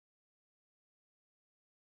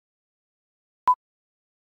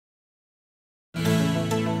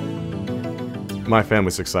My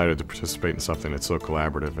family's excited to participate in something that's so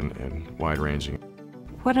collaborative and wide-ranging.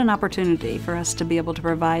 What an opportunity for us to be able to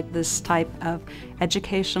provide this type of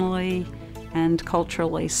educationally and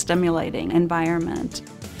culturally stimulating environment.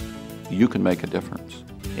 You can make a difference,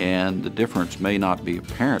 and the difference may not be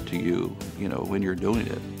apparent to you, when you're doing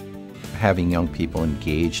it. Having young people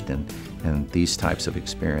engaged in these types of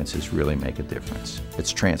experiences really make a difference.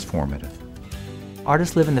 It's transformative.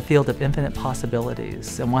 Artists live in the field of infinite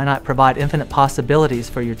possibilities, and why not provide infinite possibilities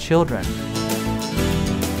for your children?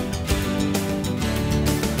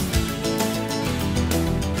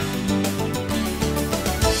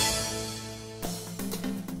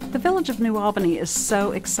 The Village of New Albany is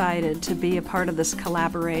so excited to be a part of this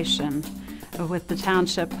collaboration with the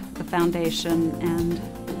township, the foundation, and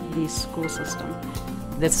the school system.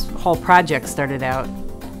 This whole project started out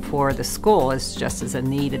for the school as just as a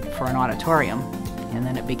need for an auditorium, and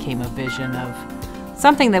then it became a vision of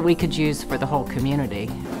something that we could use for the whole community.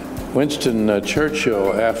 Winston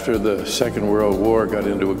Churchill, after the Second World War, got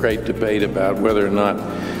into a great debate about whether or not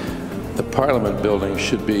the Parliament building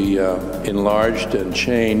should be enlarged and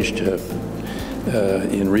changed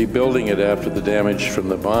in rebuilding it after the damage from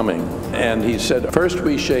the bombing. And he said, first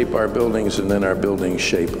we shape our buildings and then our buildings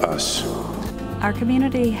shape us. Our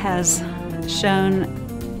community has shown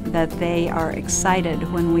that they are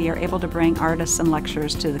excited when we are able to bring artists and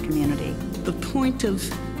lecturers to the community. The point of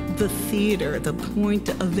the theater, the point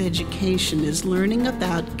of education is learning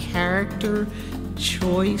about character,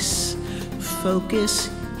 choice, focus,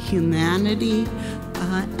 humanity,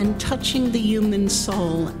 and touching the human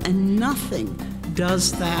soul, and nothing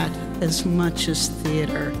does that as much as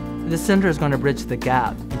theater. The center is going to bridge the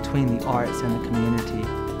gap between the arts and the community.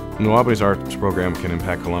 New Albany's arts program can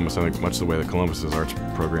impact Columbus, I think, much the way that Columbus's arts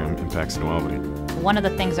program impacts New Albany. One of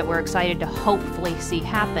the things that we're excited to hopefully see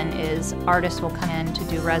happen is artists will come in to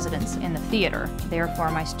do residence in the theater.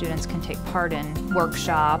 Therefore, my students can take part in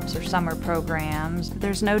workshops or summer programs.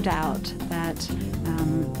 There's no doubt that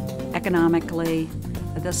economically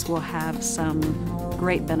this will have some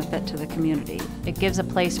great benefit to the community. It gives a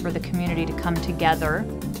place for the community to come together.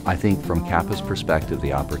 I think from Kappa's perspective,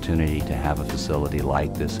 the opportunity to have a facility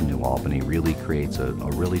like this in New Albany really creates a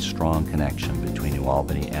really strong connection between New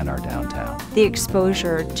Albany and our downtown. The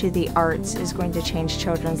exposure to the arts is going to change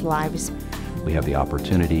children's lives. We have the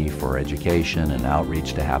opportunity for education and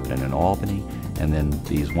outreach to happen in Albany, and then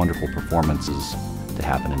these wonderful performances to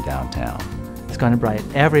happen in downtown. It's going to provide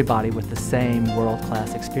everybody with the same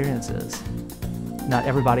world-class experiences. Not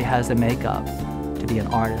everybody has the makeup to be an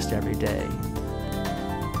artist every day,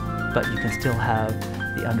 but you can still have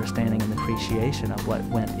the understanding and appreciation of what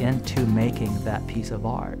went into making that piece of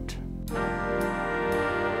art.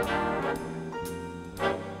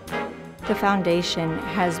 The foundation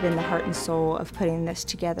has been the heart and soul of putting this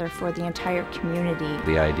together for the entire community.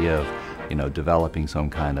 The idea of developing some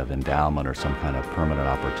kind of endowment or some kind of permanent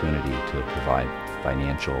opportunity to provide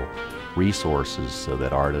financial resources so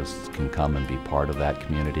that artists can come and be part of that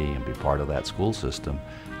community and be part of that school system,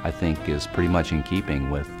 I think is pretty much in keeping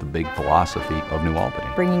with the big philosophy of New Albany.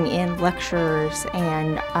 Bringing in lecturers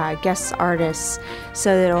and guest artists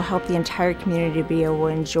so that it'll help the entire community to be able to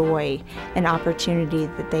enjoy an opportunity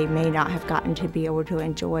that they may not have gotten to be able to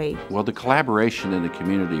enjoy. Well, the collaboration in the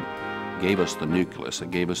community gave us the nucleus,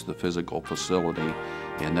 it gave us the physical facility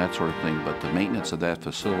and that sort of thing, but the maintenance of that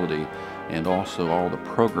facility and also all the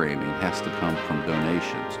programming has to come from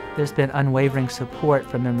donations. There's been unwavering support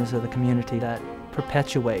from members of the community that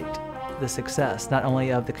perpetuate the success, not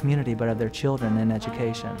only of the community, but of their children in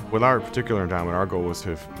education. With our particular endowment, our goal was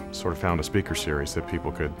to sort of found a speaker series that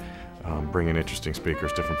people could bring in interesting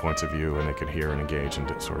speakers, different points of view, and they could hear and engage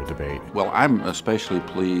and sort of debate. Well, I'm especially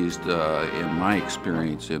pleased in my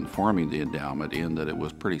experience in forming the endowment in that it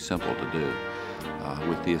was pretty simple to do.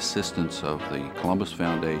 With the assistance of the Columbus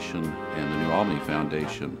Foundation and the New Albany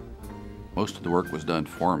Foundation, most of the work was done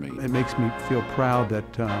for me. It makes me feel proud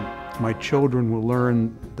that my children will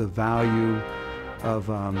learn the value of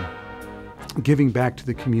giving back to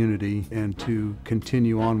the community and to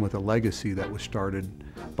continue on with a legacy that was started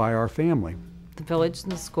by our family. The village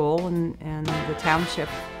and the school and the township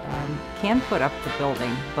can put up the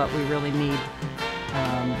building, but we really need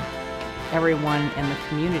everyone in the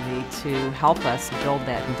community to help us build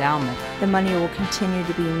that endowment. The money will continue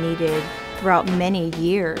to be needed throughout many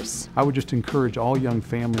years. I would just encourage all young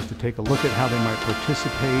families to take a look at how they might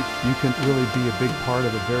participate. You can really be a big part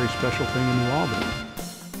of a very special thing in New Albany.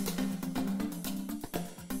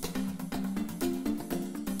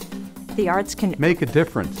 The arts can make a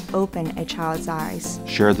difference. Open a child's eyes.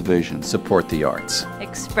 Share the vision. Support the arts.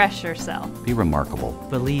 Express yourself. Be remarkable.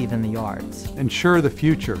 Believe in the arts. Ensure the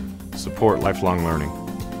future. support lifelong learning.